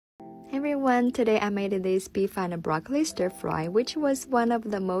Hey everyone, today I made this beef and broccoli stir fry, which was one of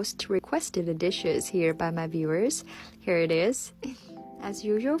the most requested dishes here by my viewers. Here it is. As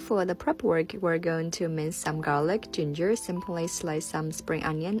usual, for the prep work, we're going to mince some garlic, ginger, simply slice some spring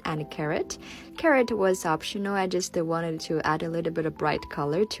onion and carrot. Carrot was optional, I just wanted to add a little bit of bright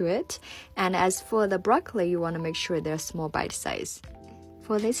color to it. And as for the broccoli, you want to make sure they're small bite size.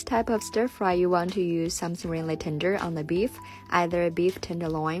 For this type of stir fry, you want to use something really tender on the beef, either beef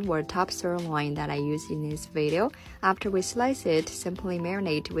tenderloin or top sirloin that I use in this video. After we slice it, simply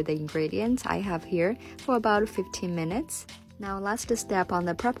marinate with the ingredients I have here for about 15 minutes. Now last step on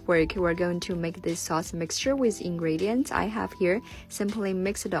the prep work, we're going to make this sauce mixture with ingredients I have here. Simply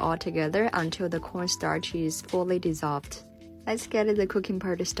mix it all together until the cornstarch is fully dissolved. Let's get the cooking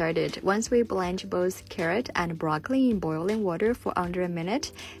part started. Once we blanch both carrot and broccoli in boiling water for under a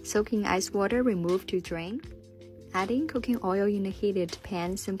minute, soak in ice water, remove to drain. Adding cooking oil in a heated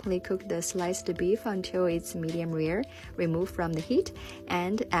pan, simply cook the sliced beef until it's medium rare, remove from the heat,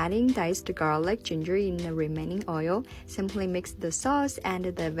 and adding diced garlic, ginger in the remaining oil. Simply mix the sauce and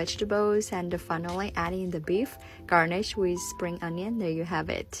the vegetables and finally adding the beef. Garnish with spring onion. There you have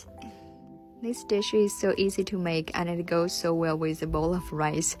it. This dish is so easy to make and it goes so well with a bowl of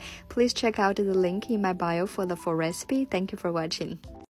rice. Please check out the link in my bio for the full recipe. Thank you for watching.